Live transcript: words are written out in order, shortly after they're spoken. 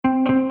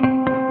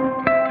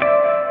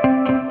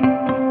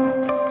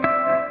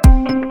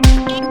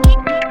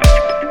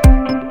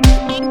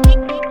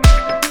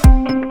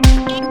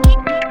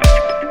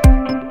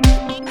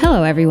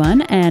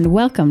and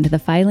welcome to the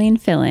Filene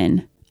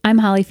Fill-In. I'm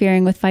Holly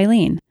Fearing with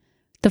Filene.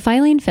 The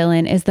Filene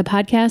Fill-In is the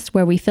podcast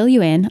where we fill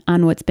you in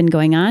on what's been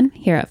going on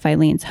here at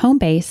Filene's home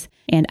base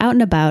and out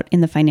and about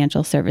in the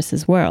financial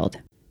services world.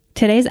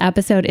 Today's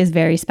episode is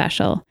very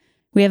special.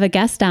 We have a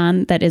guest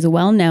on that is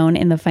well known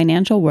in the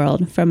financial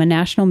world from a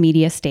national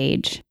media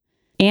stage.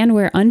 And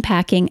we're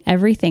unpacking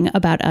everything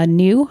about a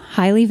new,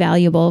 highly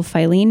valuable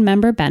Filene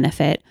member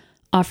benefit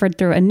offered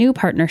through a new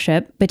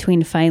partnership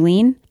between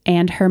Filene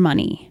and Her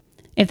Money.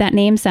 If that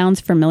name sounds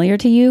familiar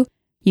to you,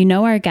 you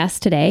know our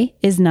guest today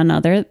is none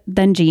other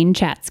than Jean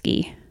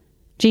Chatzky.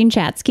 Jean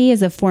Chatzky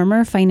is a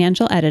former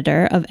financial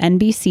editor of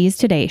NBC's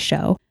Today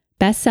Show,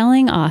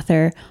 best-selling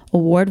author,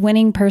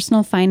 award-winning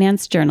personal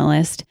finance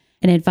journalist,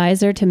 and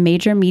advisor to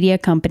major media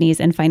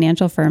companies and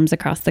financial firms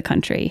across the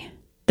country.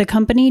 The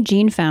company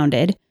Jean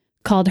founded,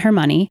 called Her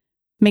Money,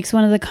 makes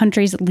one of the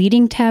country's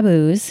leading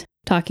taboos,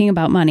 talking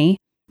about money,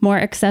 more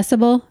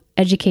accessible,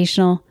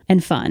 educational,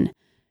 and fun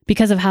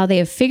because of how they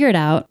have figured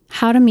out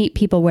how to meet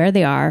people where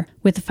they are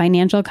with the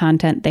financial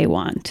content they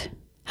want.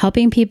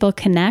 Helping people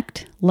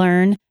connect,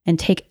 learn, and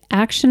take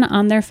action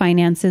on their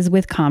finances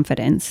with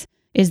confidence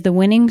is the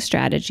winning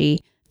strategy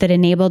that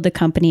enabled the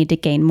company to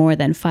gain more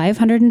than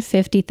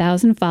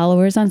 550,000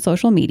 followers on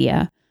social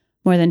media,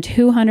 more than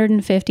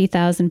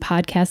 250,000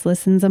 podcast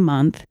listens a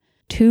month,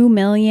 2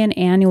 million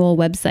annual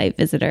website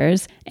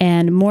visitors,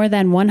 and more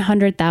than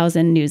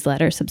 100,000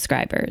 newsletter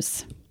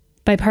subscribers.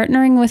 By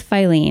partnering with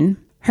Filene,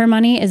 Her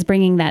Money is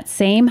bringing that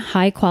same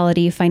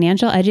high-quality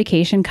financial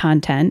education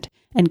content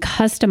and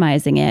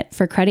customizing it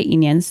for credit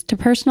unions to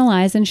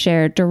personalize and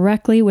share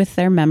directly with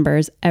their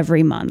members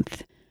every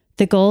month.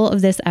 The goal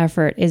of this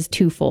effort is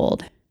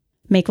twofold.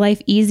 Make life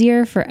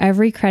easier for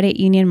every credit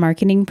union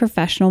marketing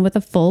professional with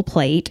a full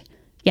plate.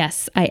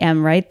 Yes, I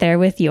am right there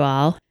with you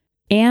all.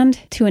 And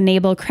to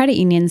enable credit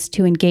unions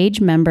to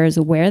engage members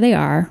where they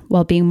are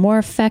while being more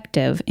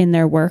effective in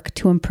their work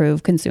to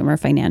improve consumer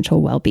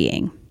financial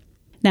well-being.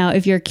 Now,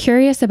 if you're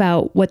curious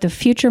about what the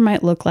future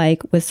might look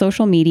like with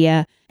social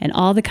media and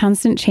all the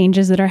constant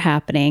changes that are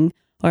happening,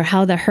 or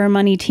how the Her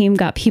Money team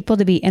got people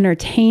to be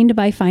entertained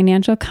by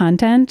financial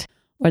content,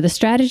 or the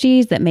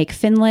strategies that make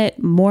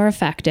FinLit more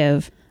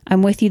effective,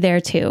 I'm with you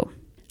there too.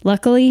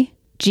 Luckily,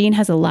 Jean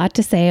has a lot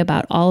to say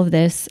about all of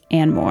this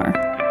and more.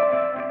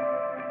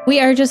 We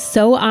are just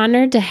so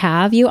honored to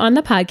have you on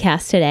the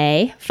podcast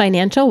today,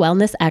 financial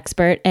wellness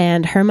expert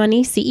and Her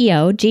Money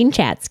CEO, Jean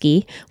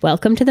Chatzky.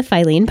 Welcome to the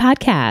Filene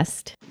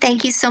podcast.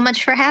 Thank you so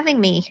much for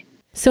having me.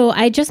 So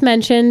I just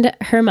mentioned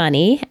Her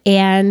Money,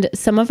 and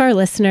some of our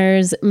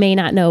listeners may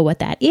not know what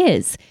that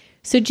is.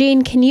 So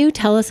Jean, can you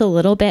tell us a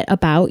little bit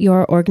about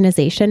your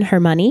organization,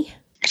 Her Money?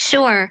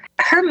 Sure.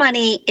 Her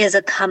Money is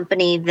a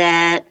company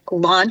that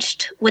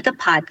launched with a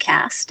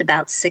podcast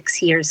about 6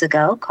 years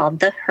ago called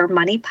the Her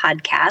Money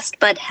Podcast,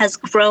 but has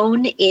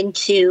grown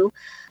into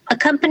a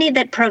company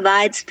that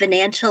provides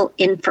financial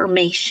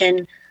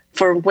information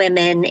for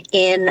women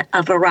in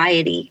a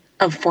variety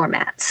of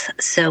formats.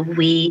 So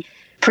we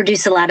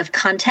produce a lot of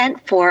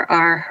content for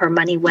our Her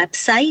Money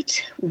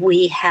website.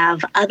 We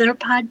have other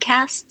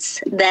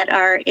podcasts that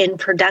are in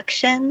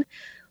production.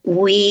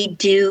 We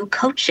do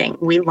coaching.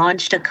 We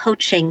launched a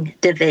coaching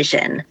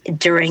division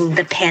during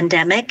the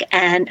pandemic,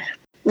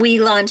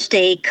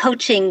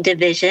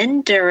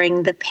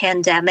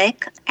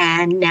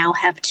 and now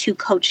have 2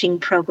 coaching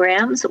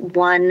programs,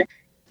 one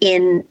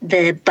in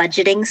the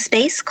budgeting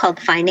space called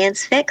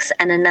Finance Fix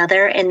and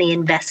another in the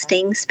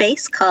investing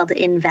space called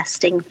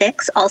Investing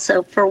Fix,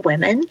 also for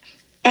women.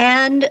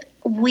 And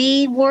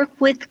we work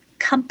with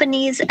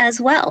companies as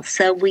well.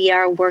 So we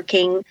are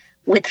working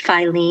with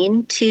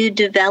Filene to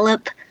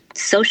develop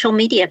social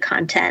media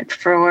content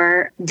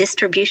for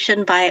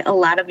distribution by a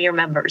lot of your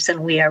members,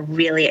 and we are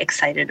really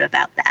excited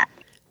about that.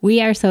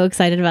 We are so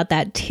excited about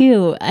that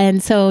too.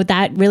 And so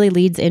that really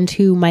leads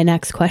into my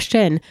next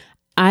question.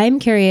 I'm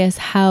curious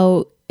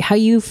how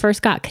you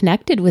first got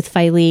connected with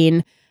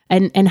Filene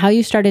and how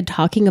you started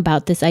talking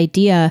about this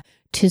idea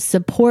to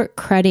support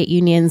credit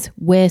unions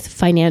with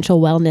financial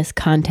wellness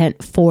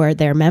content for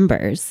their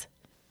members.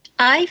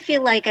 I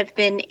feel like I've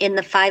been in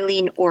the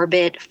Filene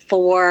orbit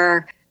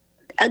for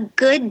a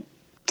good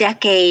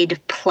decade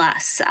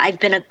plus. I've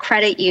been a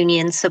credit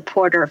union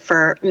supporter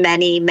for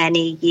many,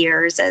 many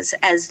years,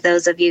 as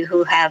those of you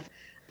who have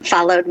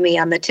followed me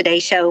on the Today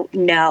Show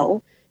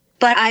know.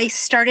 But I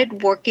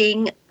started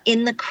working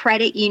in the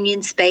credit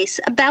union space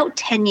about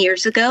 10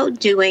 years ago,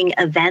 doing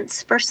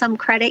events for some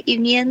credit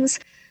unions.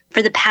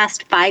 For the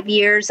past 5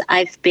 years,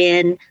 I've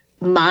been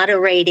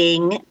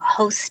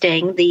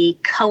hosting the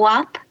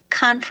co-op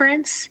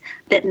conference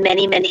that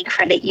many, many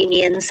credit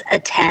unions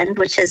attend,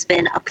 which has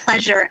been a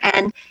pleasure.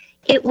 And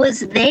it was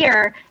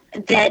there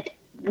that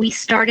we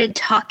started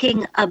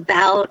talking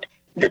about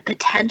the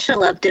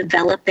potential of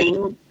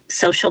developing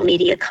social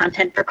media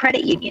content for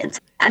credit unions.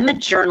 I'm a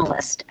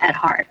journalist at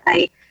heart.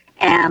 I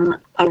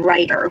am a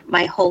writer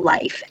my whole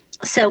life.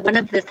 So one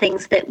of the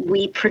things that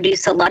we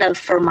produce a lot of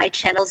for my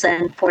channels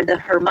and for the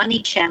Her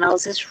Money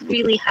channels is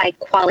really high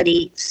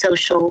quality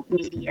social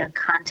media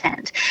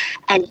content.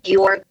 And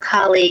your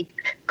colleague,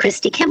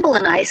 Christy Kimball,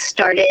 and I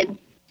started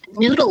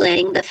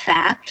noodling the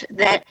fact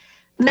that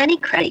many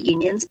credit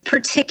unions,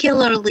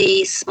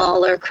 particularly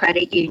smaller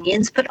credit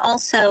unions, but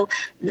also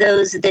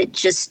those that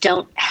just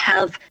don't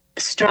have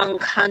strong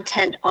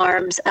content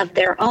arms of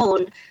their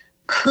own,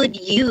 could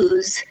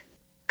use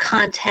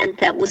content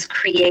that was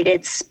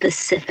created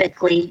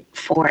specifically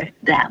for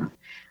them.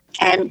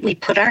 And we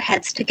put our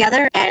heads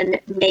together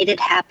and made it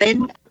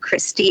happen.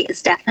 Christy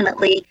is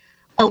definitely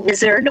a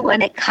wizard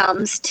when it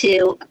comes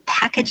to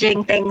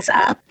packaging things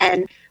up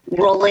and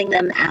rolling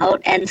them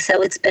out. And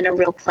so it's been a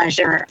real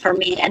pleasure for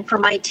me and for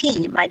my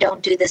team. I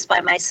don't do this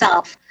by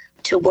myself,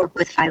 to work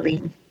with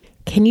Filene.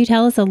 Can you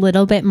tell us a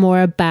little bit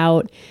more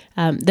about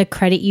the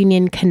credit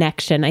union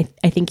connection? I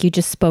think you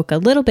just spoke a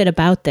little bit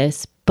about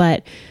this,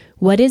 but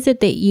what is it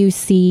that you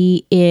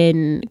see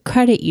in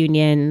credit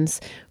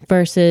unions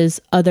versus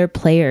other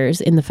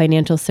players in the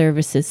financial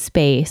services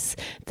space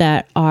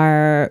that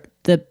are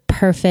the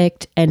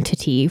perfect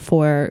entity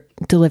for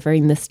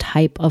delivering this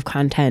type of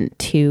content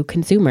to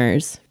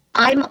consumers?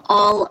 I'm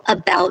all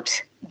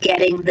about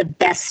getting the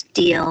best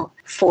deal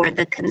for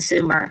the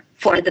consumer,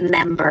 for the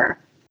member,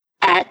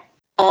 at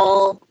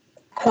all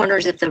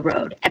corners of the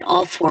road, at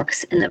all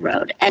forks in the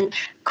road. And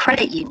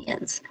credit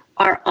unions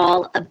are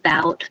all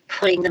about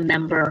putting the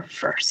member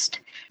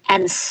first.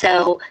 And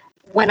so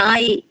when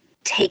I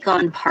take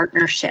on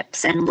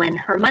partnerships and when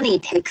Her Money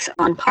takes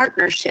on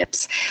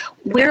partnerships,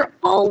 we're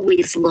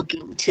always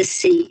looking to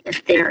see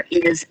if there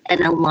is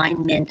an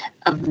alignment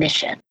of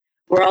mission.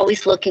 We're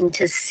always looking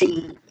to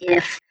see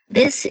if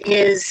this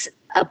is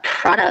a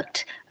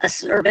product, a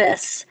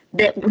service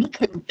that we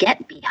can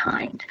get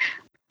behind.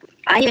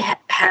 I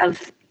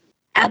have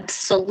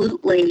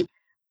absolutely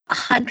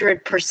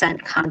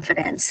 100%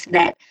 confidence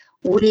that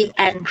we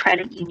and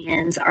credit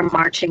unions are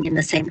marching in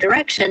the same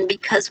direction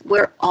because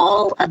we're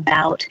all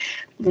about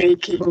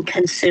making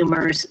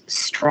consumers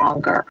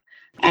stronger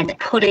and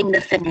putting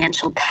the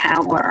financial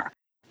power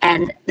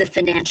and the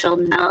financial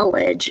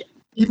knowledge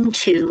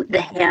into the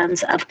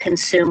hands of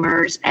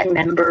consumers and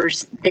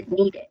members that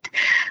need it.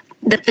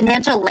 The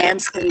financial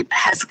landscape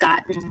has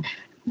gotten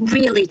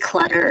really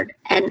cluttered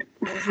and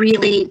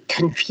really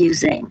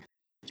confusing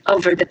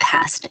over the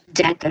past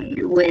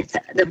decade with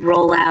the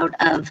rollout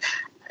of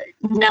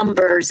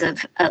numbers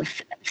of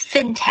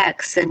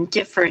fintechs and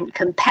different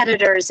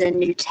competitors and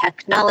new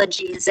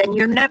technologies, and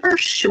you're never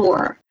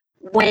sure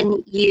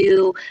when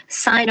you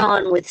sign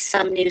on with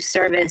some new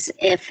service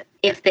if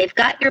they've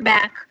got your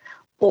back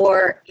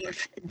or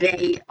if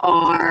they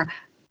are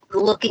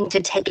looking to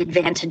take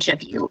advantage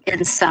of you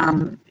in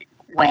some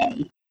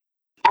way.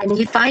 And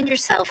you find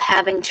yourself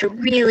having to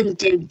really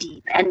dig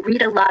deep and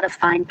read a lot of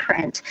fine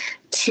print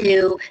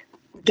to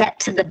get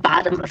to the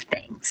bottom of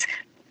things.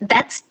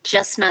 That's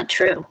just not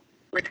true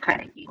with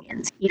credit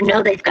unions. You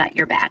know they've got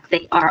your back.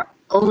 They are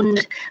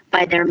owned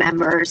by their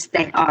members.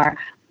 They are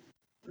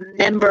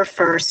member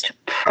first,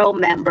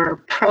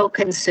 pro-member,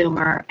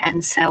 pro-consumer.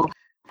 And so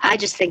I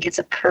just think it's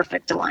a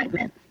perfect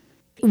alignment.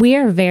 We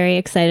are very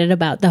excited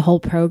about the whole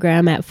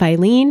program at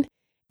Filene,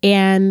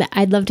 and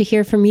I'd love to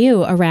hear from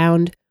you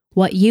around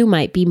what you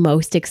might be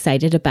most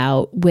excited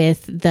about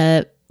with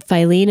the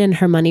Filene and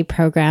Her Money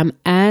program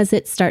as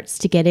it starts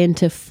to get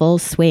into full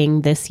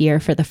swing this year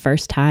for the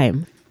first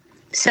time.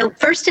 So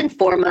first and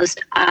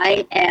foremost,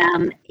 I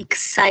am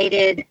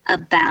excited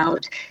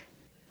about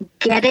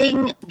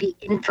getting the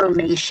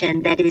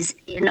information that is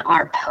in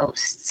our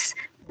posts,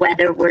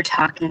 whether we're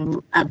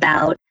talking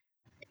about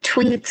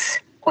tweets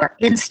or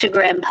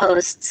Instagram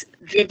posts,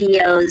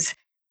 videos,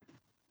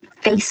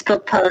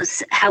 Facebook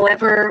posts,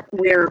 however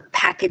we're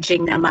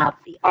packaging them up,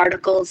 the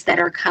articles that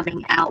are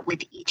coming out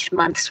with each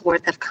month's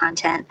worth of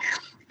content.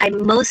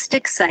 I'm most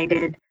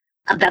excited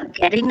about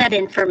getting that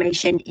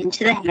information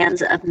into the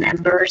hands of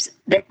members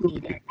that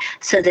need it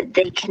so that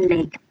they can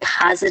make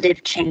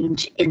positive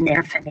change in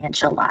their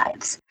financial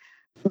lives.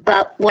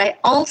 But what I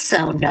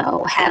also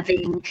know,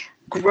 having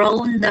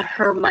grown the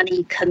Her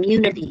Money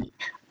community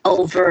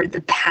over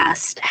the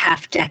past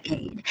half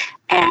decade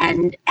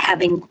and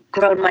having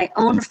grown my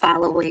own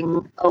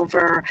following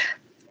over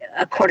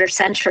a quarter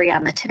century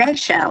on the Today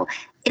Show,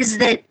 is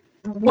that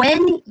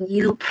when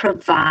you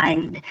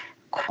provide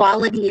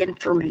quality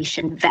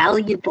information,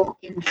 valuable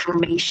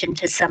information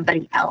to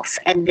somebody else,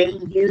 and they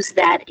use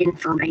that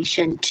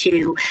information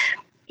to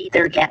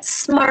either get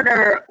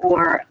smarter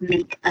or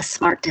make a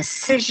smart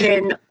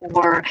decision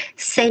or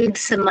save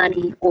some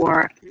money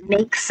or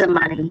make some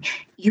money,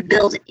 you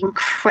build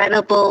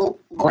incredible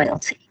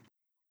loyalty.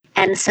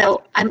 And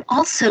so I'm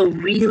also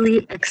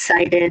really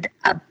excited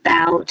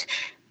about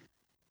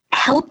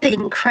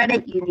helping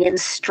credit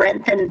unions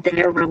strengthen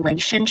their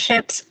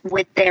relationships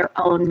with their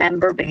own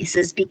member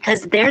bases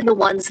because they're the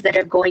ones that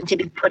are going to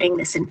be putting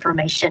this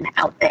information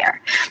out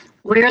there.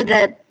 We're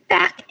the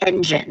back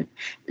engine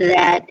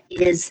that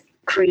is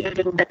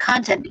creating the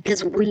content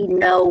because we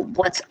know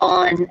what's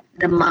on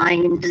the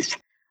minds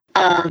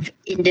of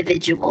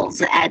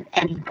individuals at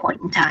any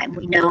point in time.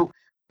 We know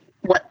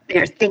what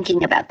they're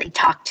thinking about. They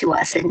talk to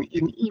us in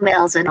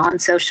emails and on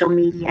social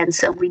media. And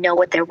so we know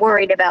what they're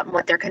worried about and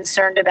what they're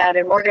concerned about.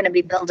 And we're going to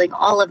be building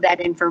all of that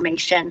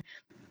information,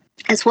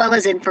 as well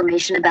as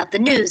information about the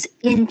news,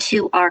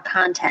 into our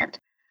content.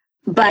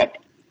 But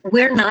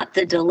we're not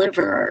the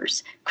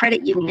deliverers.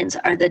 Credit unions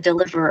are the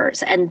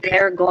deliverers, and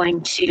they're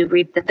going to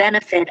reap the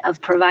benefit of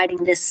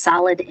providing this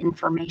solid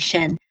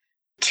information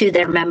to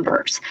their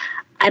members.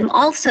 I'm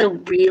also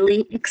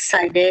really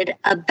excited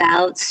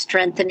about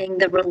strengthening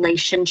the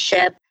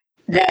relationship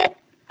that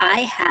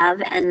I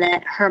have and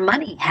that Her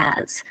Money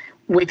has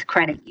with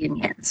credit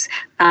unions.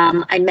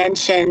 I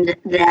mentioned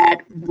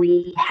that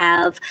we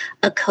have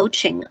a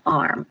coaching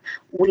arm.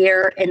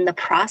 We're in the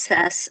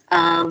process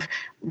of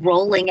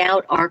rolling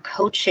out our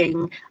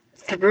coaching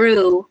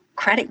through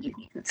credit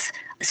unions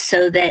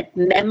so that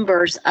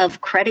members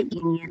of credit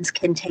unions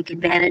can take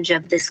advantage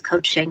of this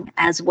coaching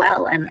as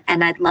well.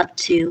 And I'd love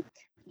to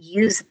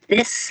use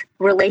this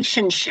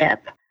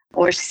relationship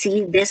or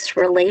see this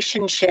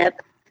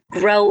relationship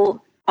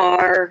grow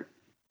our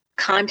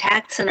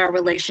contacts and our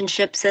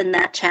relationships in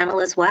that channel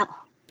as well.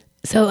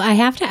 So I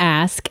have to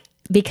ask,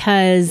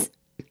 because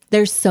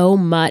there's so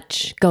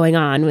much going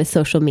on with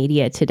social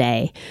media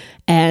today.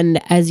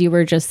 And as you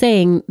were just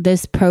saying,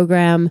 this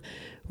program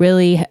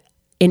really,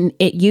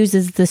 it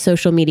uses the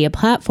social media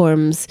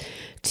platforms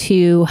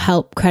to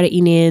help credit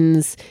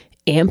unions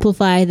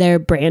amplify their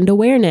brand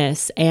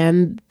awareness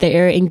and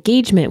their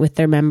engagement with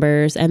their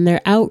members and their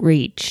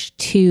outreach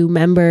to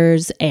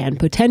members and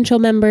potential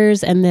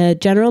members and the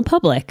general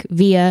public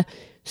via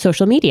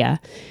social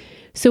media.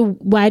 So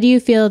why do you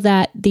feel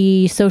that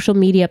the social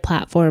media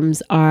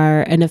platforms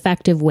are an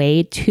effective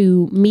way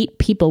to meet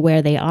people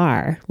where they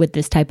are with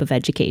this type of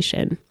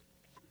education?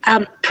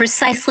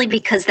 Precisely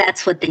because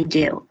that's what they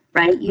do,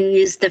 right? You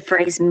use the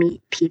phrase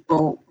meet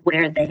people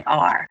where they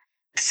are.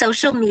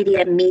 Social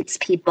media meets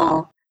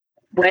people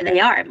where they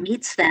are. It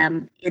meets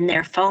them in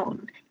their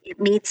phone. It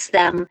meets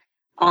them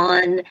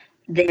on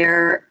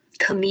their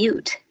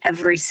commute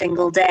every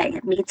single day.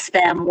 It meets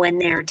them when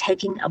they're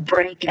taking a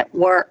break at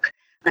work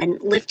and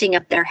lifting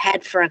up their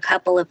head for a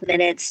couple of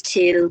minutes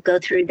to go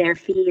through their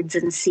feeds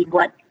and see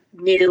what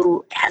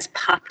new has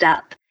popped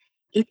up.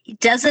 It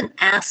doesn't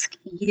ask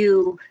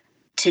you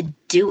to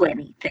do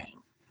anything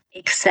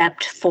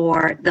except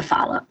for the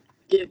follow.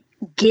 It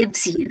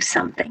gives you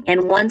something.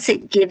 And once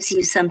it gives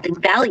you something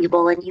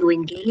valuable and you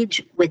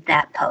engage with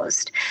that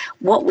post,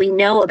 what we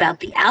know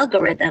about the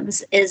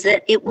algorithms is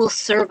that it will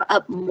serve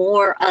up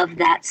more of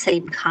that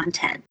same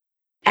content.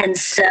 And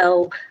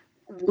so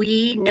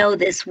we know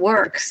this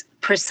works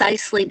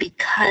precisely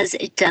because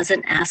it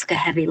doesn't ask a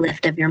heavy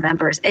lift of your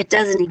members. It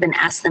doesn't even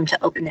ask them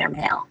to open their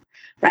mail,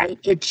 right?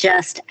 It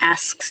just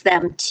asks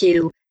them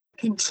to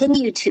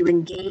continue to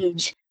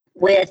engage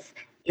with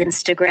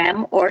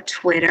Instagram or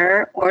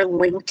Twitter or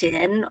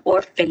LinkedIn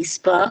or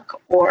Facebook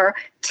or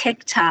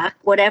TikTok,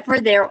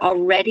 whatever they're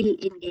already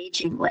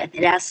engaging with.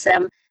 It asks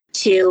them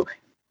to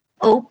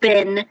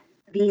open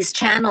these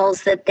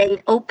channels that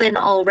they open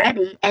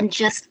already and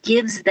just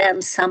gives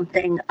them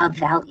something of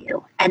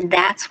value. And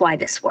that's why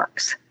this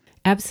works.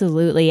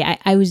 Absolutely.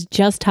 I was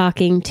just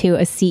talking to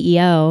a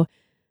CEO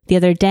the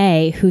other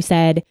day who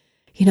said,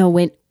 you know,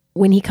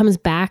 when he comes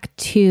back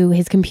to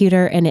his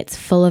computer and it's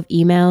full of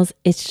emails,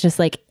 it's just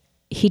like,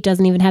 he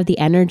doesn't even have the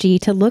energy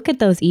to look at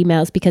those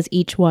emails because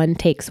each one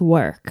takes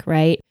work,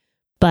 right?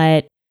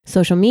 But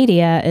social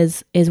media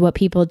is what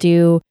people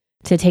do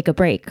to take a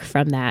break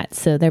from that.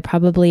 So they're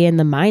probably in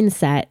the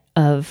mindset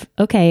of,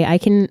 okay, I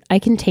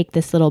can take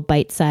this little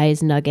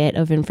bite-sized nugget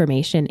of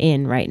information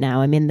in right now.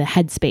 I'm in the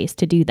headspace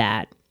to do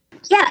that.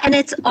 Yeah, and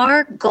it's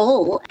our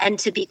goal, and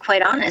to be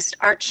quite honest,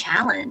 our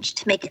challenge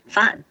to make it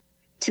fun,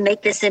 to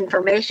make this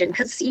information,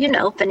 because, you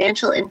know,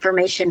 financial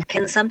information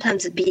can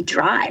sometimes be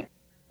dry.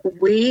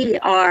 We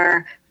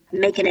are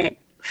making it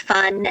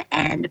fun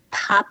and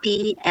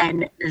poppy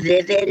and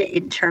vivid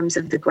in terms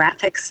of the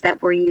graphics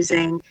that we're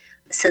using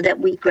so that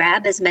we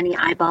grab as many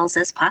eyeballs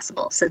as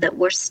possible, so that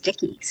we're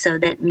sticky, so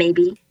that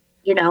maybe,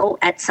 you know,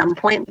 at some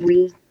point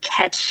we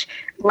catch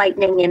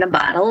lightning in a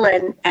bottle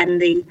and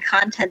the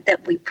content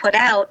that we put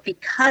out,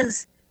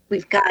 because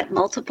we've got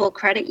multiple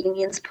credit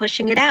unions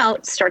pushing it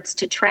out, starts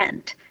to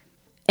trend.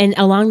 And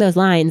along those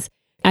lines,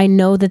 I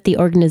know that the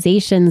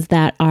organizations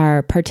that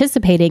are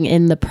participating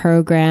in the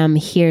program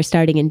here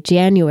starting in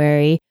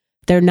January,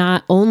 they're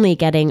not only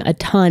getting a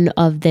ton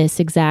of this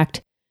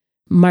exact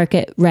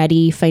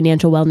market-ready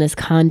financial wellness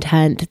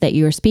content that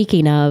you were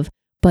speaking of,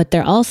 but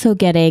they're also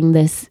getting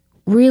this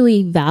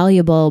really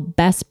valuable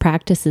best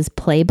practices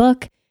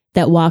playbook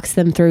that walks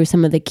them through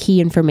some of the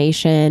key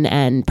information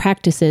and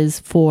practices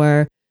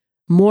for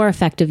more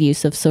effective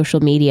use of social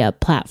media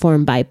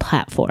platform by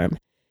platform.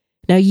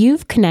 Now,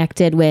 you've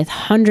connected with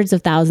hundreds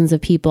of thousands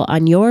of people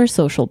on your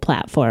social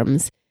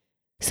platforms.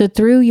 So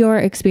through your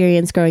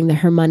experience growing the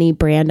Her Money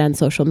brand on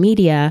social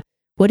media,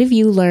 what have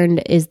you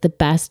learned is the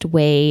best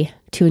way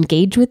to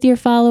engage with your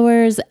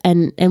followers?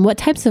 And what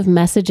types of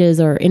messages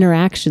or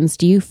interactions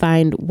do you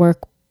find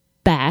work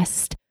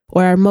best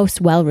or are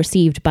most well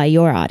received by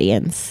your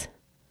audience?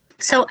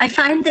 So I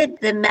find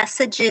that the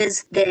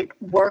messages that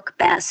work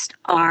best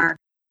are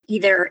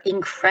either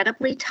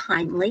incredibly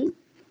timely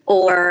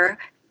or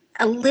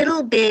a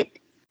little bit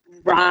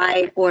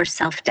wry or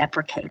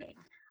self-deprecating.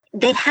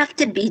 They have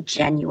to be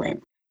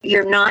genuine.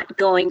 You're not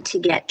going to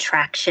get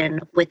traction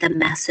with a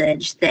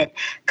message that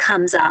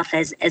comes off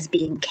as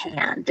being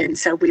canned. And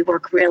so we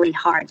work really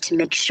hard to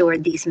make sure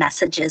these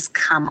messages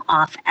come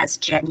off as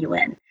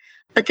genuine.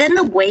 But then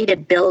the way to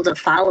build a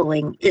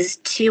following is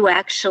to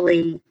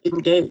actually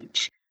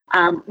engage.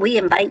 We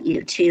invite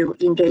you to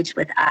engage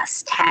with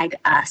us, tag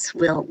us.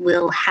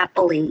 We'll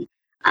happily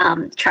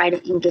try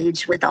to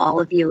engage with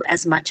all of you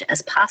as much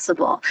as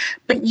possible.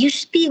 But you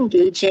should be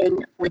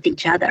engaging with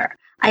each other.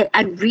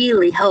 I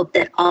really hope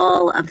that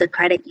all of the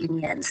credit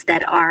unions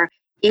that are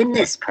in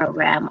this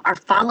program are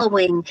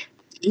following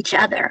each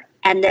other,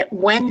 and that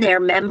when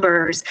their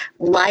members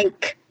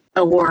like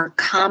or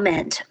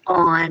comment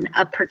on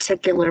a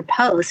particular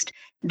post,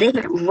 they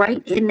get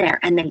right in there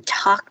and they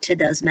talk to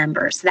those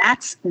members.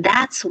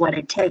 That's what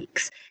it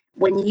takes.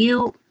 When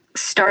you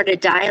start a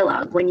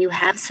dialogue, when you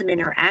have some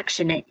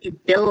interaction,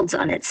 it builds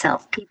on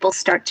itself. People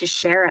start to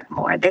share it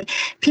more.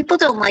 People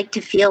don't like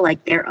to feel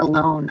like they're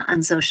alone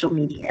on social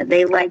media.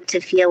 They like to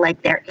feel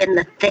like they're in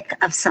the thick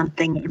of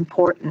something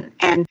important.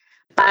 And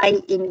by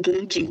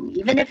engaging,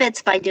 even if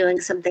it's by doing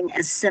something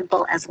as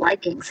simple as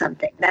liking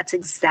something, that's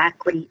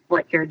exactly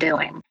what you're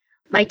doing.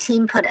 My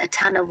team put a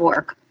ton of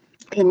work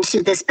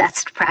into this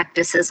best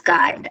practices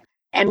guide.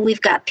 And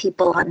we've got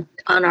people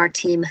on our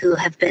team who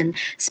have been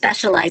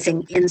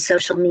specializing in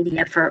social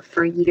media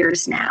for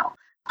years now.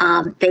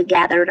 They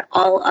gathered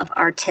all of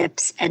our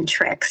tips and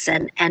tricks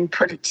and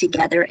put it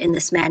together in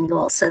this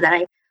manual so that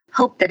I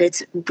hope that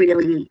it's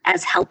really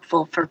as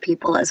helpful for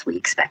people as we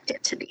expect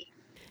it to be.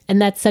 And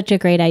that's such a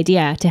great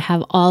idea to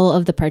have all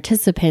of the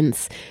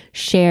participants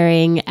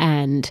sharing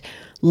and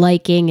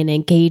liking and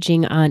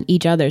engaging on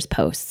each other's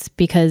posts,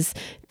 because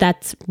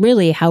that's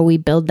really how we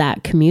build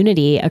that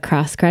community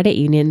across credit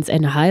unions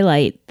and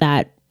highlight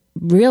that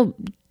real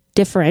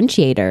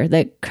differentiator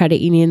that credit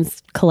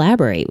unions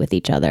collaborate with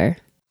each other.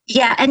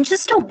 Yeah, and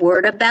just a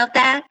word about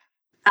that,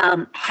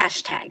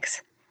 hashtags.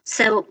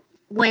 So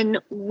when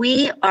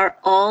we are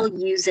all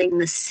using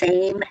the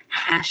same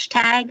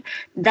hashtag,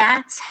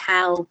 that's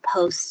how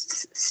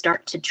posts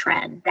start to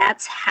trend.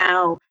 That's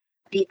how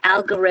the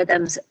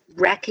algorithms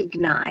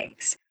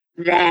recognize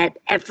that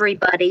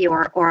everybody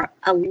or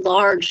a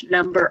large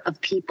number of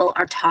people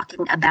are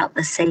talking about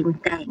the same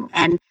thing.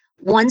 And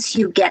once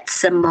you get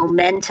some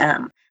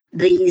momentum,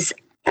 these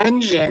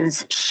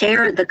engines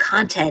share the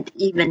content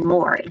even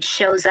more. It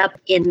shows up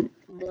in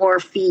more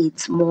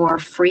feeds more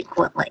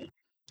frequently.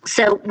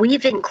 So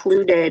we've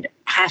included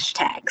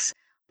hashtags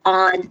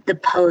on the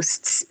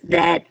posts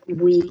that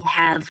we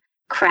have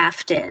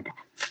crafted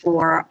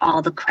for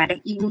all the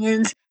credit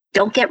unions.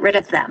 Don't get rid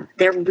of them.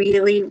 They're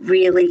really,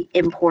 really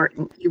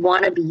important. You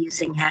want to be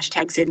using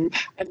hashtags and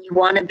you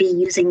want to be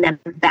using them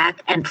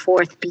back and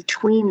forth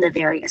between the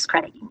various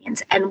credit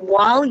unions. And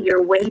while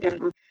you're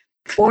waiting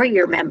for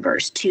your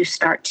members to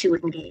start to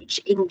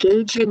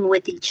engaging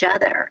with each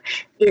other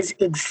is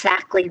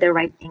exactly the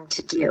right thing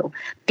to do,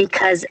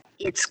 because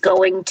it's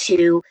going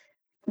to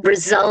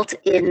result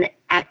in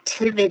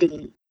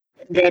activity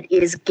that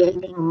is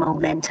gaining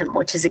momentum,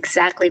 which is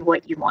exactly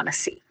what you want to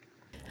see.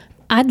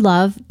 I'd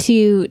love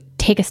to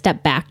take a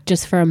step back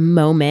just for a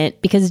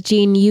moment, because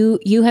Jean,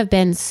 you have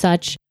been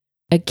such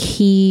a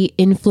key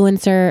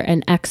influencer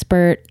and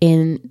expert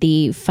in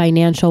the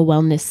financial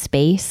wellness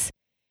space.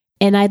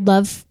 And I'd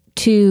love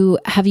to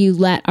have you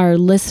let our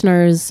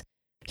listeners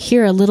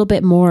hear a little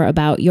bit more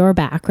about your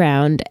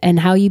background and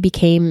how you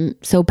became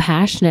so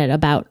passionate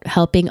about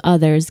helping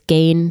others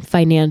gain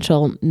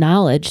financial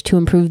knowledge to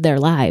improve their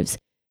lives.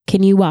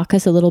 Can you walk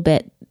us a little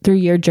bit through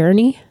your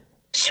journey?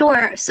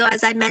 Sure. So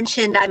as I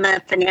mentioned, I'm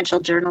a financial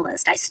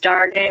journalist. I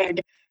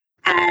started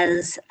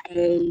as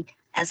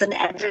an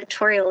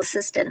editorial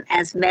assistant,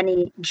 as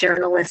many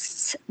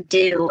journalists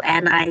do,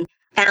 and I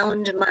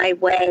found my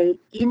way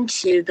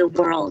into the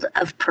world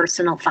of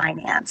personal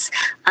finance.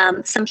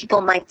 Some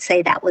people might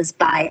say that was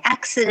by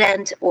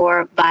accident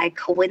or by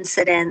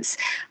coincidence.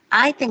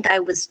 I think I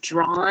was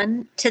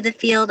drawn to the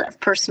field of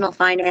personal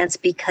finance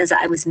because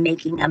I was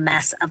making a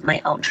mess of my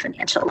own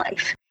financial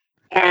life.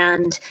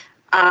 And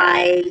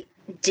I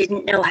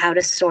didn't know how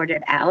to sort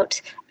it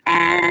out.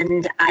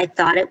 And I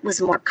thought it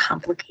was more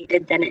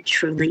complicated than it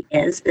truly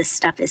is. This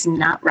stuff is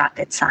not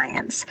rocket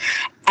science.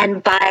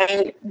 And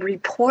by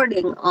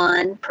reporting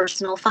on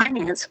personal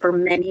finance for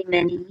many,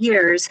 many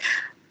years,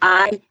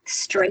 I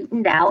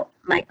straightened out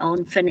my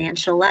own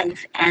financial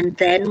life and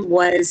then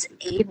was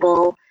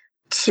able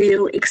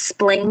to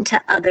explain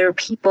to other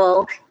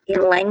people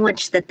in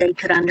language that they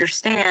could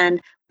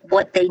understand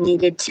what they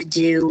needed to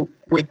do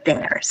with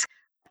theirs.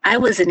 I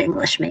was an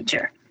English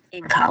major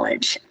in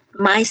college.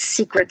 My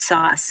secret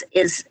sauce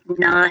is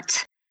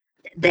not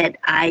that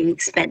I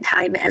spent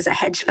time as a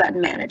hedge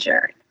fund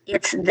manager.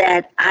 It's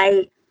that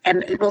I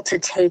am able to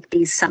take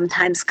these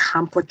sometimes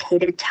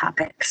complicated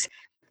topics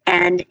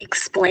and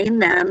explain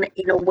them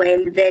in a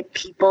way that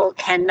people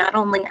can not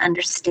only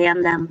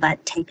understand them,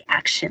 but take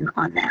action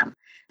on them.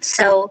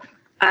 So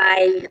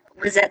I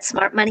was at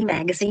Smart Money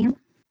Magazine,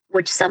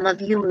 which some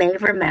of you may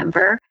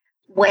remember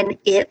when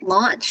it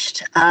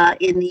launched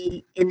in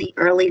the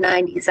early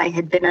 90s. I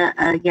had been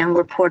a young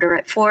reporter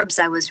at Forbes.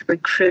 I was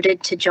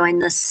recruited to join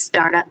the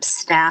startup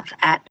staff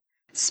at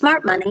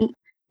Smart Money,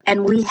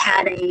 and we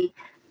had a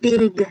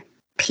big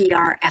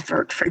PR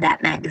effort for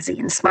that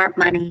magazine. Smart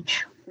Money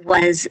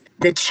was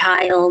the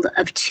child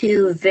of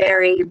two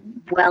very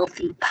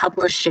wealthy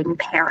publishing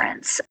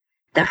parents,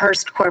 the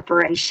Hearst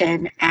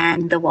Corporation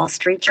and the Wall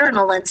Street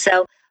Journal. And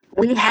so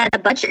we had a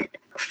budget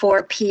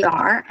for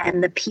PR,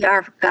 and the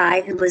PR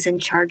guy who was in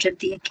charge of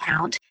the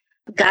account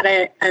got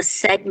a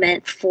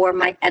segment for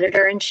my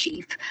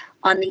editor-in-chief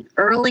on the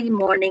early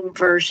morning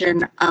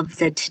version of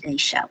the Today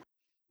Show.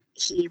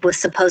 He was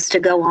supposed to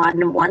go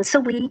on once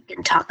a week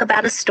and talk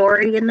about a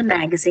story in the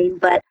magazine,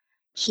 but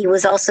he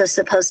was also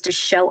supposed to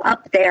show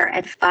up there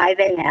at 5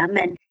 a.m.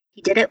 and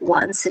he did it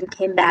once and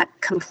came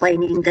back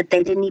complaining that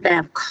they didn't even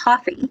have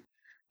coffee.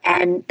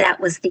 And that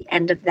was the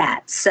end of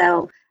that.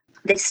 So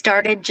they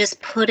started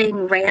just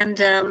putting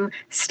random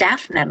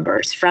staff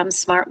members from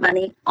Smart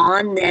Money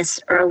on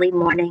this early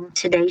morning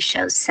Today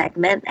Show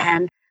segment.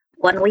 And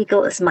one week it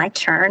was my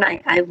turn.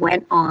 I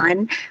went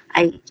on,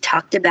 I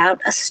talked about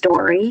a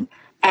story,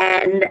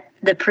 and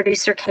the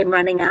producer came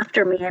running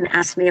after me and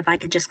asked me if I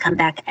could just come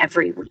back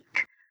every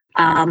week.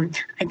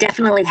 I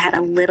definitely had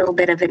a little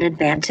bit of an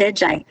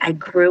advantage. I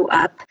grew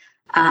up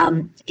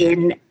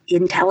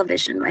in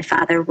television. My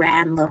father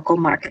ran local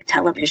market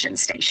television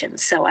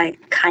stations, so I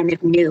kind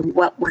of knew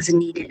what was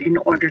needed in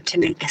order to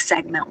make a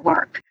segment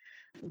work.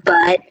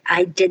 But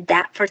I did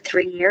that for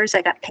 3 years.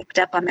 I got picked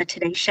up on the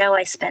Today Show.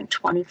 I spent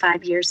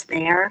 25 years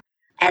there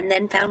and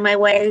then found my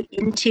way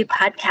into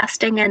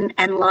podcasting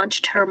and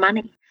launched Her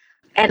Money.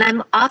 And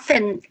I'm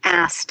often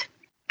asked,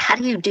 how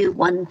do you do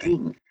one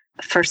thing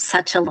for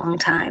such a long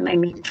time? I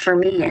mean, for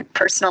me,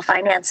 personal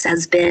finance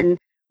has been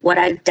what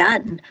I've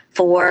done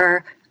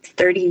for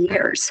 30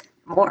 years,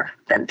 more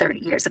than 30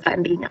 years, if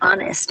I'm being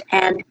honest.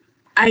 And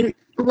I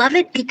love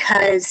it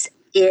because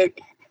it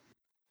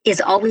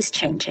is always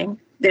changing.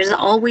 There's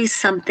always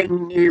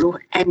something new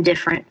and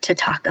different to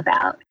talk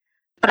about.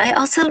 But I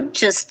also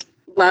just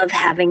love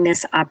having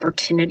this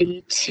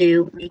opportunity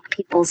to make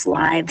people's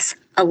lives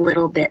a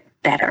little bit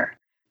better.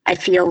 I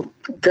feel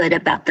good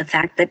about the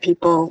fact that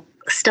people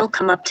still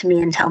come up to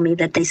me and tell me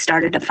that they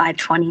started a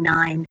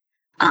 529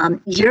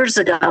 years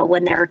ago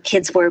when their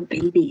kids were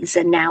babies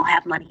and now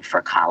have money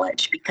for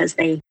college because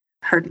they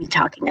heard me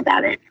talking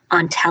about it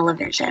on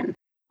television.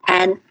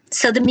 And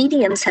so the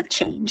mediums have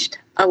changed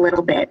a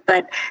little bit,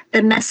 but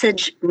the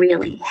message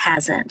really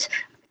hasn't.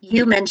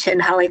 You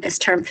mentioned, Holly, this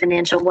term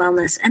financial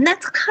wellness, and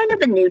that's kind of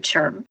a new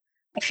term.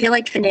 I feel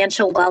like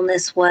financial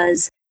wellness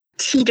was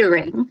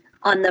teetering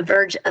on the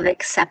verge of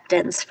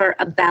acceptance for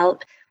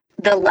about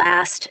the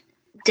last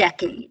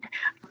decade.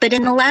 But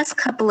in the last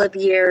couple of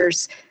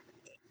years,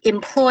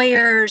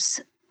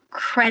 employers,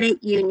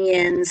 credit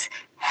unions,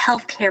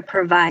 healthcare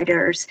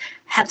providers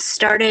have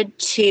started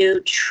to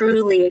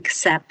truly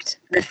accept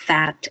the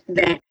fact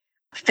that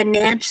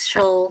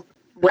financial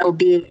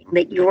well-being,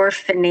 that your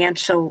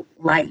financial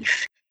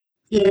life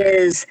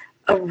is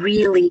a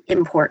really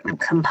important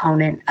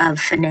component of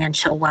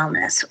financial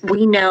wellness.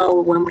 We know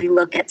when we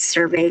look at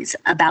surveys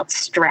about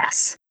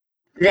stress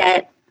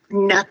that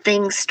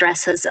nothing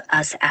stresses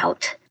us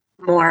out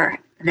more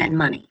than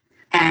money.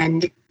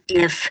 And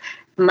if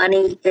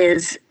money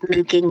is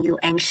making you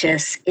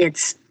anxious,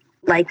 it's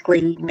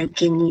likely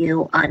making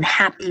you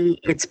unhappy.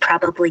 It's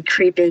probably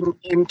creeping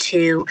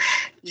into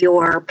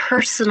your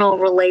personal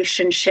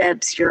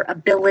relationships, your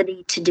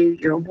ability to do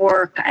your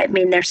work. I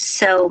mean, there's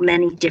so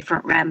many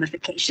different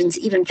ramifications,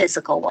 even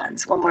physical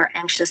ones. When we're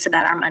anxious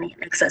about our money, it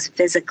makes us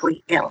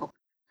physically ill.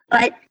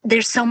 But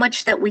there's so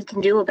much that we can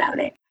do about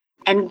it.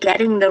 And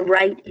getting the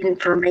right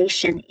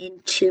information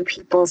into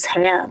people's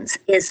hands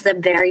is the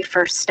very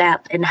first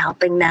step in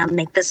helping them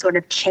make the sort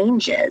of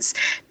changes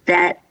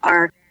that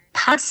are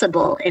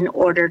possible in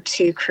order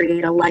to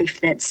create a life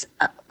that's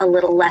a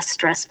little less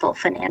stressful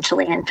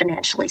financially and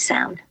financially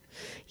sound.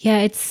 Yeah,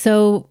 it's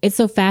so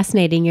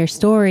fascinating, your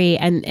story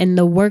and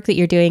the work that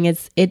you're doing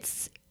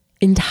it's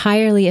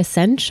entirely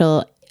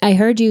essential. I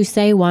heard you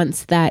say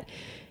once that,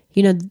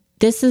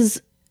 this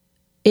is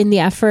in the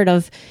effort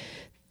of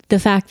the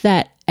fact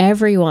that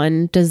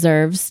everyone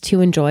deserves to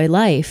enjoy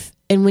life.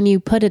 And when you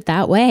put it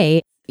that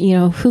way,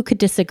 who could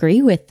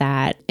disagree with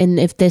that? And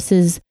if this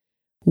is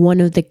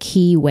one of the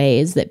key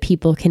ways that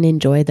people can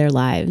enjoy their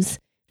lives,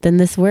 then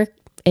this work,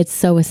 it's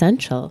so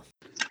essential.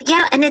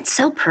 Yeah, and it's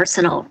so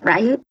personal,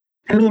 right?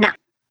 I mean,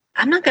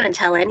 I'm not going to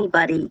tell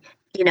anybody,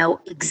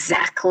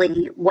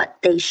 exactly what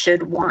they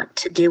should want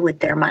to do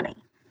with their money,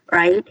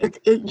 right?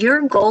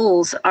 Your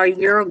goals are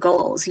your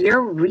goals.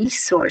 Your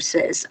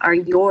resources are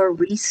your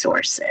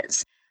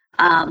resources.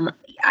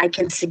 I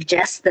can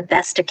suggest the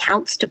best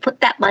accounts to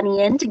put that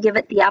money in to give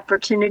it the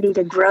opportunity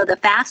to grow the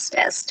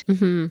fastest.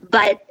 Mm-hmm.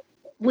 But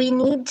we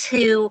need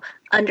to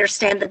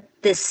understand that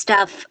this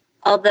stuff,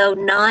 although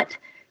not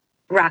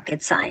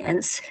rocket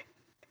science,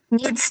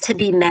 needs to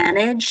be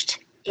managed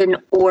in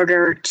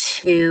order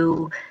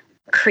to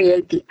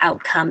create the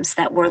outcomes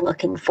that we're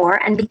looking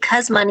for. And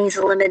because money is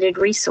a limited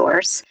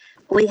resource,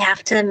 we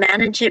have to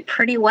manage it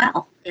pretty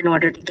well in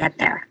order to get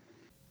there.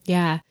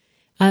 Yeah.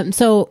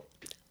 So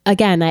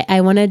again,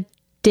 I want to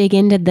dig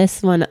into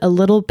this one a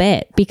little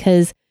bit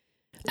because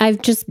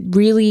I've just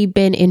really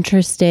been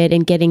interested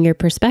in getting your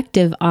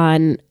perspective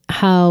on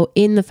how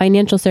in the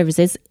financial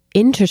services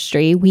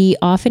industry, we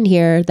often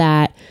hear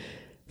that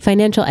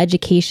financial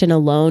education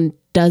alone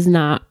does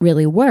not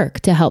really work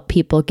to help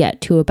people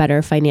get to a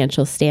better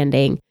financial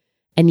standing.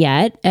 And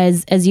yet,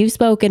 as you've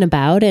spoken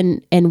about,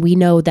 and we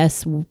know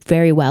this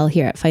very well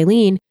here at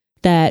Filene,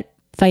 that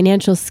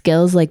financial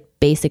skills like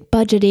basic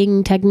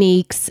budgeting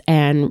techniques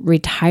and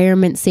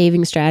retirement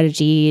saving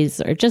strategies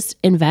or just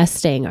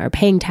investing or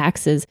paying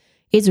taxes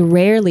is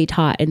rarely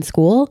taught in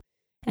school.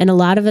 And a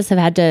lot of us have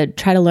had to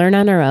try to learn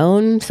on our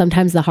own,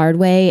 sometimes the hard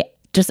way,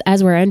 just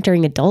as we're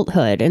entering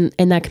adulthood. And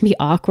that can be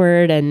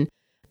awkward and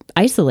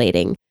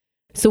isolating.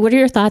 So what are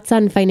your thoughts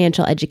on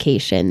financial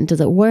education?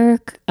 Does it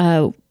work?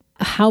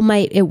 How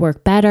might it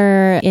work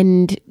better?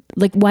 And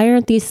why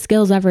aren't these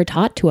skills ever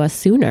taught to us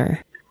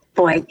sooner?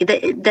 Boy,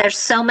 there's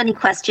so many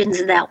questions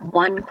in that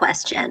one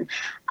question.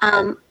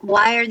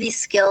 Why are these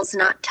skills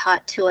not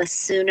taught to us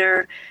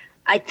sooner?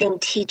 I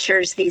think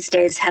teachers these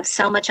days have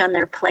so much on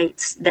their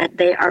plates that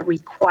they are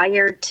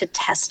required to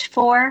test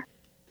for,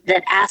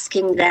 that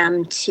asking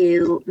them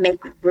to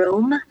make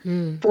room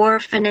for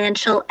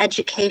financial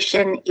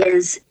education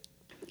is,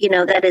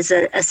 that is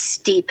a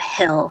steep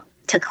hill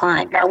to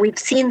climb. Now, we've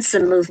seen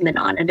some movement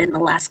on it in the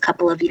last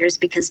couple of years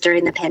because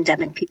during the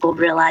pandemic, people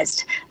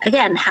realized,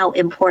 again, how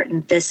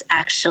important this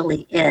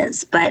actually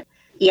is. But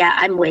yeah,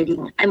 I'm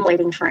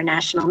waiting for a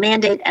national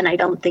mandate, and I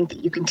don't think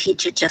that you can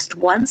teach it just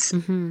once.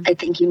 Mm-hmm. I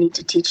think you need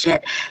to teach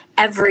it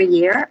every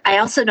year. I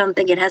also don't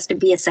think it has to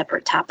be a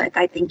separate topic.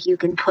 I think you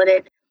can put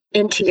it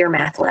into your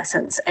math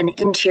lessons and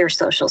into your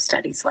social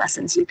studies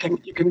lessons. You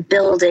can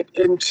build it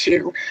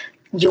into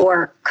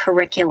your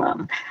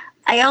curriculum.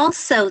 I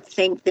also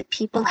think that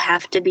people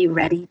have to be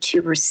ready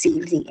to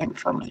receive the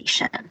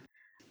information.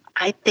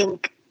 I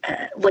think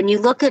when you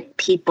look at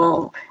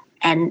people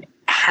and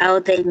how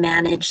they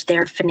manage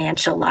their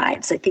financial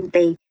lives, I think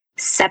they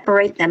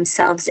separate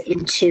themselves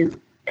into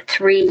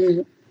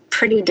three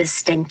pretty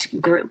distinct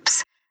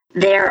groups.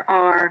 There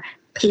are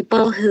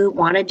people who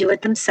want to do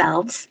it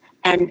themselves,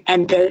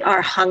 and they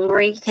are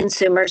hungry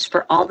consumers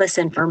for all this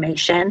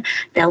information.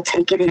 They'll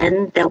take it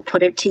in, they'll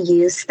put it to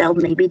use, they'll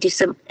maybe do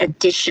some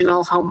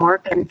additional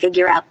homework and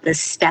figure out the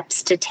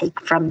steps to take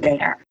from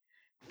there.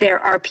 There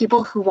are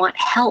people who want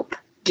help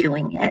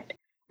doing it.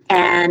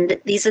 And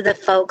these are the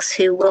folks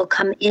who will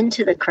come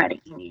into the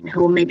credit union, who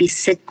will maybe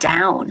sit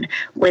down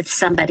with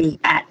somebody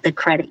at the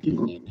credit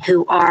union,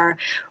 who are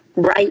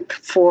ripe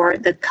for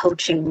the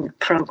coaching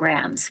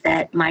programs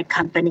that my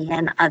company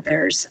and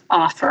others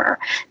offer,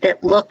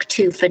 that look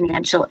to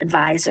financial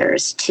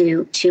advisors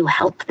to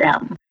help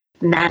them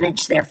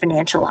manage their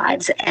financial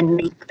lives and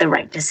make the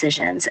right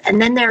decisions.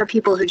 And then there are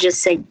people who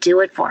just say, do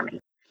it for me.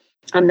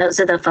 And those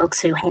are the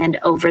folks who hand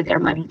over their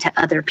money to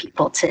other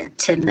people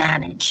to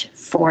manage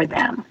for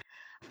them.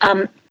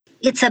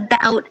 It's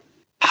about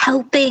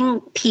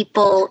helping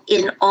people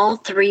in all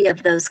three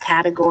of those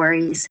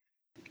categories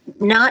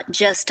not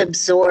just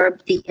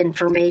absorb the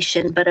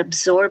information, but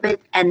absorb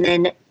it and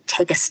then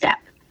take a step.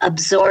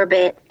 Absorb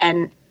it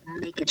and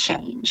make a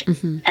change.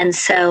 Mm-hmm. And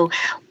so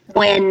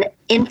when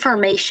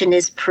information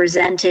is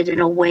presented in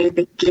a way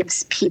that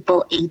gives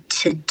people a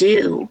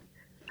to-do,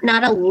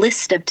 not a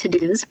list of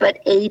to-dos, but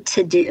a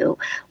to-do,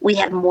 we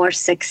have more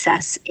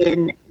success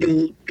in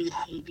the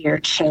behavior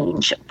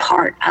change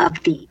part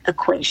of the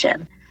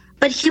equation.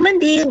 But human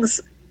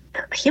beings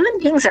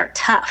are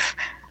tough.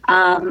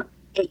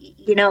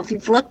 If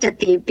you've looked at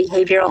the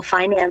behavioral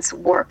finance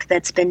work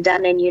that's been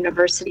done in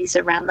universities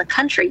around the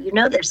country,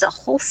 there's a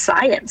whole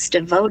science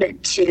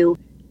devoted to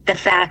the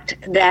fact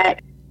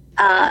that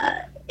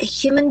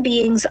human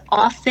beings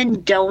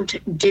often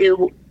don't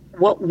do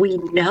what we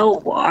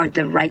know are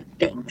the right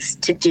things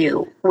to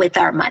do with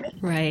our money.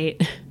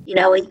 Right.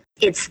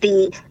 It's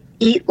the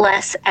eat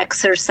less,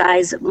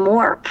 exercise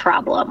more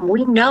problem.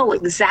 We know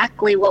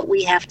exactly what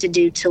we have to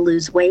do to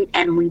lose weight,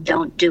 and we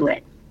don't do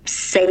it.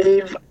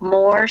 Save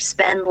more,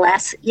 spend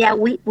less. Yeah,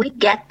 we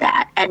get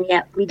that. And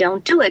yet we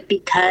don't do it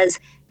because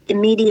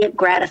immediate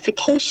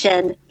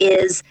gratification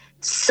is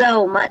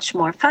so much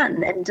more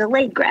fun than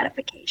delayed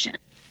gratification.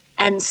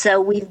 And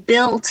so we've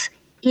built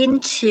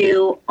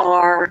into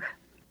our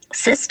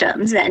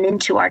systems and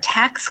into our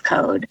tax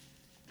code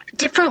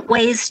different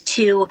ways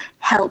to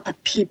help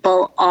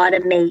people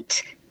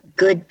automate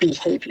good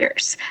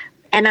behaviors.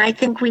 And I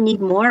think we need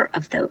more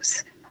of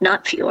those,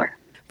 not fewer.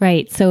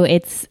 Right. So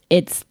it's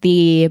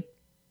the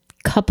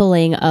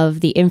coupling of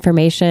the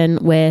information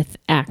with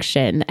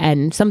action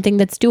and something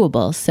that's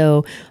doable.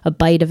 So a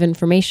bite of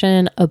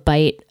information, a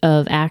bite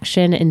of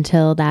action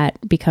until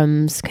that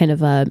becomes kind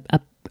of a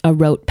a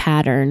rote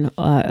pattern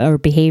or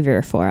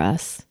behavior for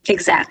us.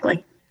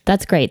 Exactly.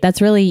 That's great.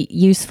 That's really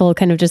useful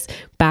kind of just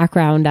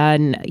background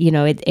on,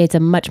 it's a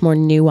much more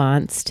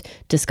nuanced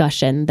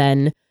discussion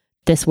than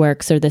this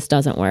works or this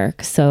doesn't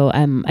work. So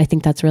I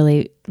think that's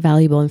really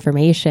valuable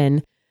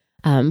information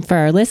for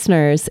our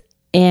listeners.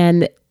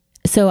 And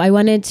so I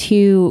wanted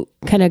to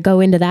kind of go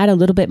into that a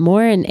little bit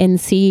more and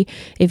see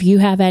if you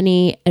have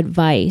any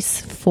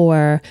advice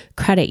for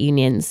credit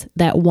unions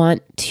that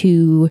want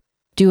to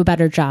do a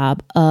better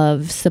job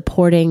of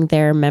supporting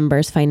their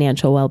members'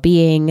 financial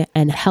well-being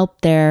and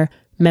help their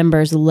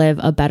members live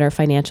a better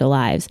financial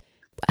lives.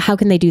 How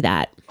can they do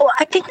that? Well,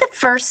 I think the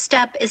first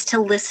step is to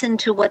listen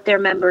to what their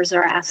members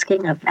are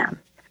asking of them.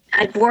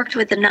 I've worked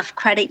with enough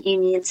credit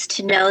unions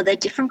to know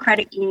that different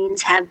credit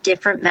unions have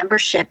different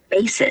membership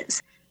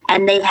bases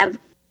and they have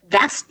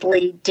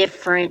vastly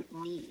different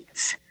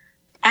needs.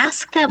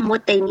 Ask them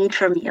what they need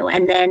from you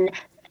and then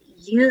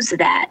use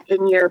that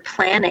in your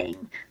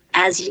planning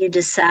as you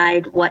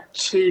decide what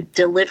to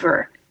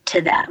deliver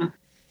to them.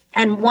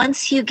 And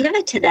once you give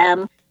it to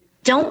them,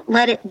 don't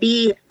let it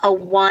be a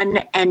one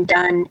and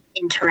done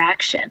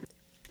interaction.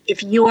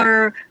 If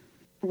you're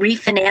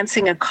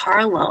refinancing a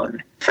car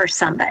loan for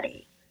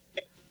somebody,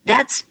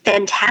 that's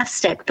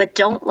fantastic, but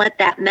don't let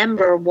that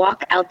member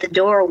walk out the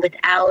door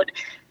without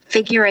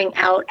figuring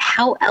out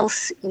how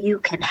else you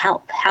can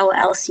help, how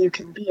else you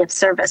can be of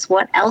service,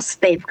 what else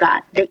they've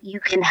got that you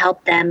can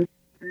help them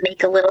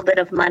make a little bit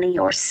of money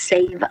or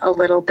save a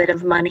little bit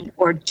of money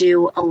or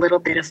do a little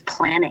bit of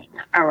planning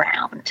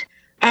around.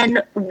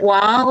 And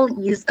while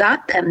you've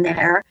got them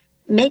there,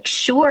 make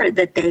sure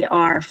that they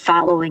are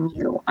following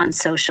you on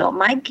social.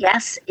 My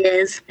guess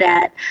is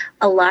that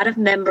a lot of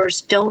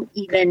members don't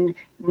even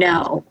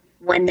know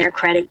when their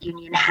credit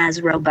union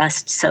has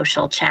robust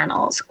social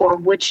channels or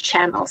which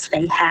channels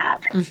they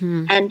have.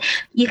 Mm-hmm. And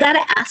you got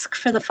to ask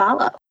for the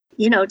follow.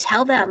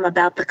 Tell them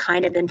about the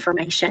kind of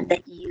information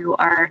that you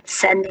are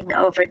sending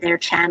over their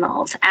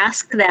channels.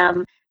 Ask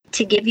them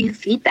to give you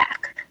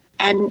feedback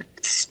and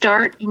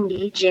start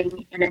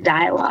engaging in a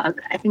dialogue.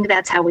 I think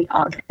that's how we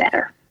all get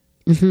better.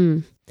 Mm-hmm.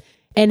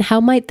 And how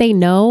might they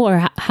know,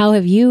 or how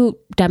have you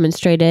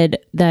demonstrated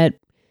that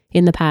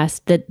in the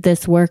past that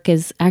this work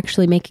is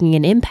actually making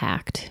an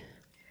impact?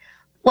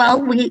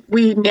 Well,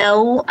 we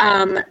know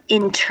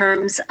in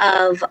terms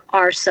of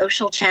our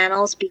social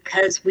channels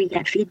because we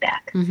get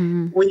feedback.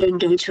 Mm-hmm. We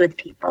engage with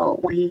people.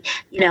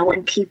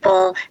 When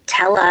people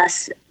tell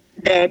us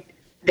that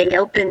they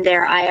opened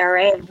their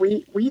IRA,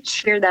 we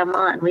cheer them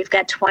on. We've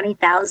got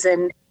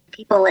 20,000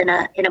 people in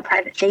a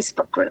private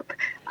Facebook group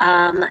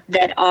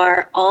that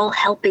are all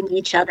helping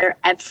each other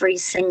every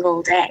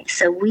single day.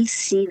 So we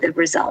see the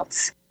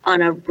results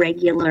on a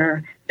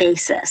regular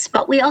basis.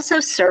 But we also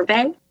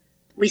survey.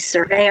 We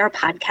survey our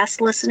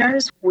podcast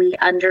listeners. We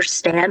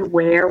understand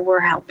where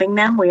we're helping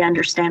them. We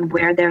understand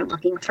where they're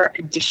looking for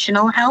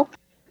additional help.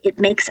 It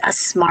makes us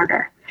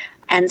smarter.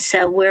 And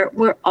so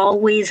we're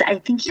always, I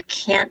think you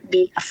can't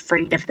be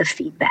afraid of the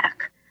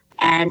feedback.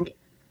 And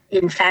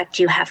in fact,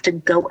 you have to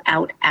go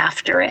out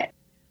after it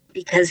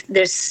because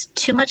there's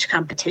too much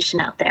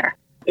competition out there.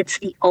 It's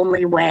the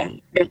only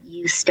way that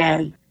you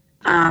stay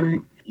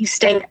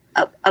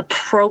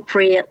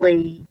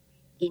appropriately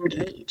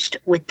engaged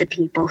with the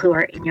people who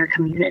are in your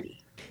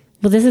community.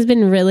 Well, this has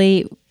been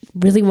really,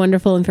 really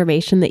wonderful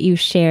information that you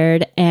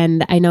shared.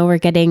 And I know we're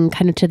getting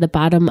kind of to the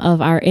bottom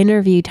of our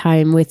interview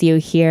time with you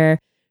here.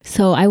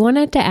 So I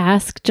wanted to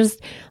ask just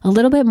a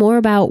little bit more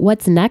about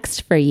what's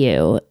next for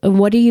you.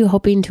 What are you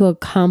hoping to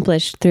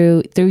accomplish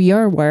through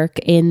your work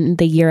in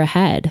the year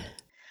ahead?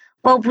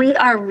 Well, we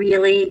are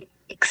really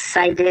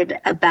excited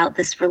about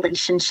this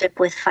relationship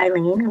with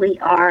Filene. We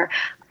are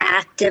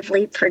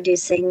actively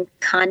producing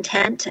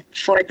content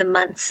for the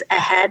months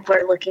ahead.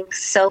 We're looking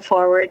so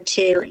forward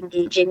to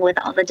engaging with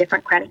all the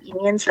different credit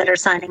unions that are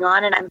signing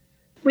on, and I'm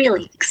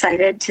really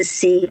excited to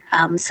see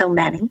so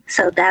many.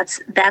 So that's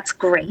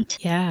great.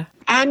 Yeah.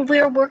 And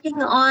we're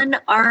working on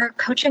our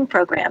coaching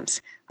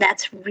programs.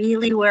 That's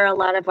really where a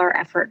lot of our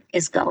effort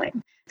is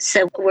going.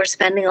 So we're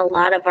spending a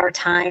lot of our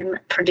time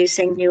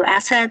producing new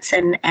assets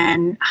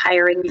and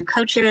hiring new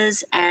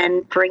coaches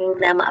and bringing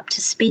them up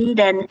to speed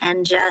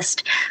and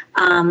just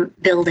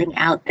building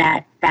out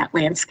that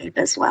landscape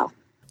as well.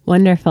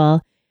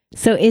 Wonderful.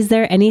 So is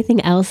there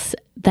anything else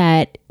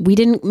that we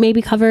didn't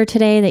maybe cover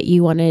today that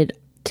you wanted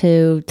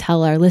to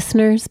tell our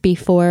listeners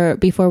before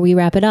we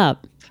wrap it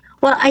up?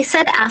 Well, I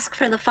said ask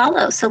for the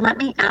follow, so let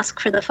me ask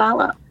for the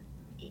follow.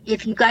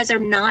 If you guys are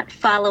not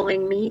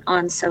following me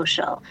on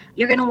social,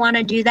 you're going to want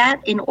to do that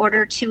in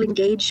order to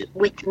engage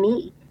with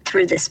me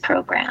through this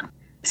program.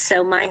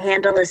 So my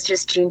handle is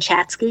just Jean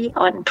Chatzky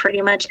on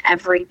pretty much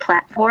every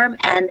platform,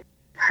 and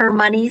Her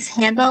Money's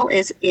handle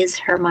is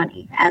Her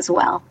Money as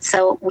well.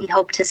 So we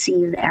hope to see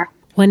you there.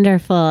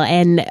 Wonderful.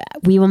 And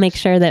we will make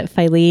sure that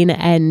Filene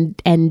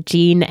and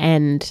Jean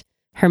and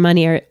Her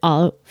Money are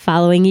all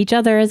following each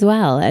other as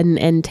well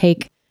and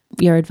take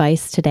your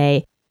advice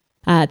today.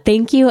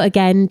 Thank you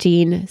again,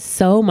 Jean,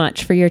 so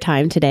much for your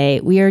time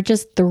today. We are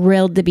just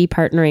thrilled to be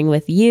partnering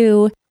with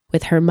you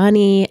with Her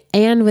Money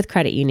and with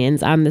credit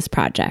unions on this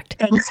project.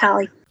 Thanks,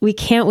 Holly. We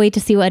can't wait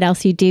to see what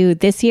else you do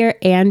this year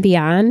and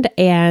beyond,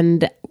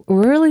 and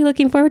we're really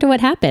looking forward to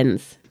what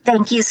happens.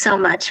 Thank you so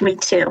much. Me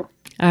too.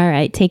 All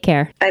right, take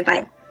care.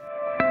 Bye-bye.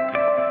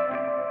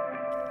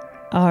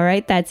 All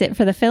right, that's it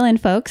for the fill-in,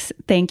 folks.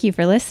 Thank you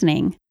for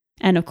listening.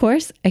 And of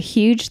course, a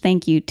huge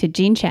thank you to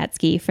Jean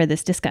Chatzky for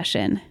this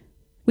discussion.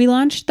 We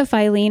launched the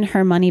Filene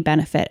Her Money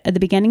benefit at the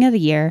beginning of the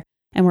year,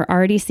 and we're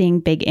already seeing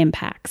big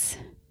impacts.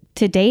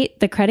 To date,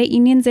 the credit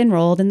unions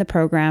enrolled in the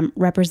program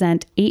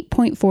represent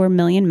 8.4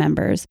 million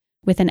members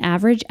with an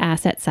average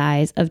asset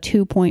size of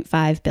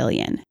 $2.5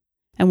 billion.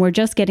 And we're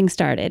just getting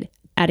started,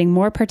 adding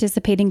more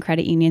participating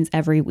credit unions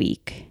every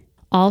week.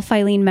 All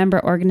Filene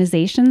member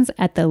organizations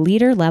at the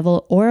leader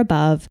level or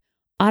above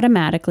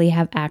automatically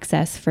have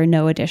access for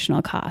no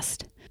additional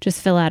cost.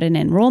 Just fill out an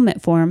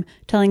enrollment form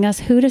telling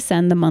us who to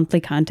send the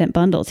monthly content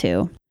bundle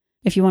to.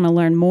 If you want to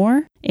learn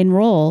more,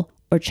 enroll,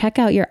 or check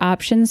out your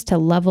options to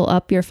level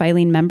up your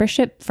Filene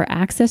membership for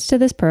access to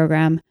this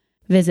program,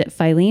 visit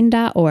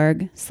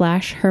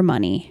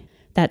filene.org/hermoney.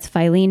 That's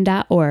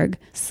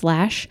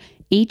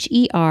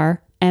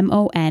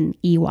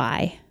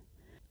filene.org/HERMONEY.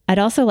 I'd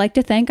also like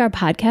to thank our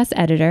podcast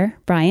editor,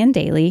 Brian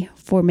Daly,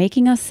 for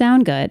making us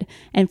sound good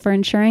and for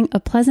ensuring a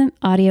pleasant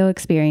audio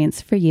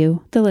experience for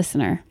you, the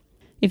listener.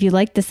 If you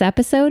liked this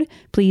episode,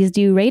 please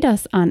do rate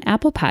us on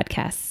Apple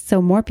Podcasts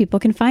so more people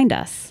can find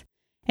us.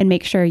 And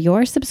make sure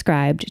you're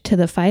subscribed to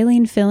the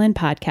Filene Fill-In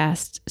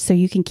podcast so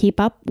you can keep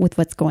up with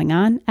what's going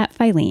on at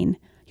Filene.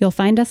 You'll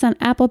find us on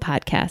Apple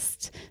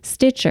Podcasts,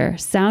 Stitcher,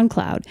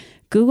 SoundCloud,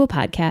 Google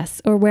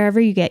Podcasts, or wherever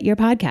you get your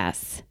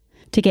podcasts.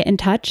 To get in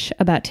touch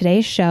about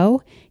today's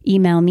show,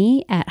 email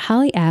me at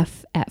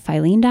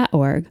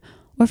hollyf@filene.org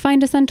or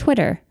find us on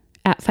Twitter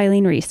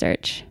 @Filene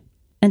Research.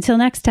 Until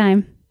next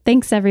time,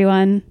 thanks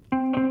everyone.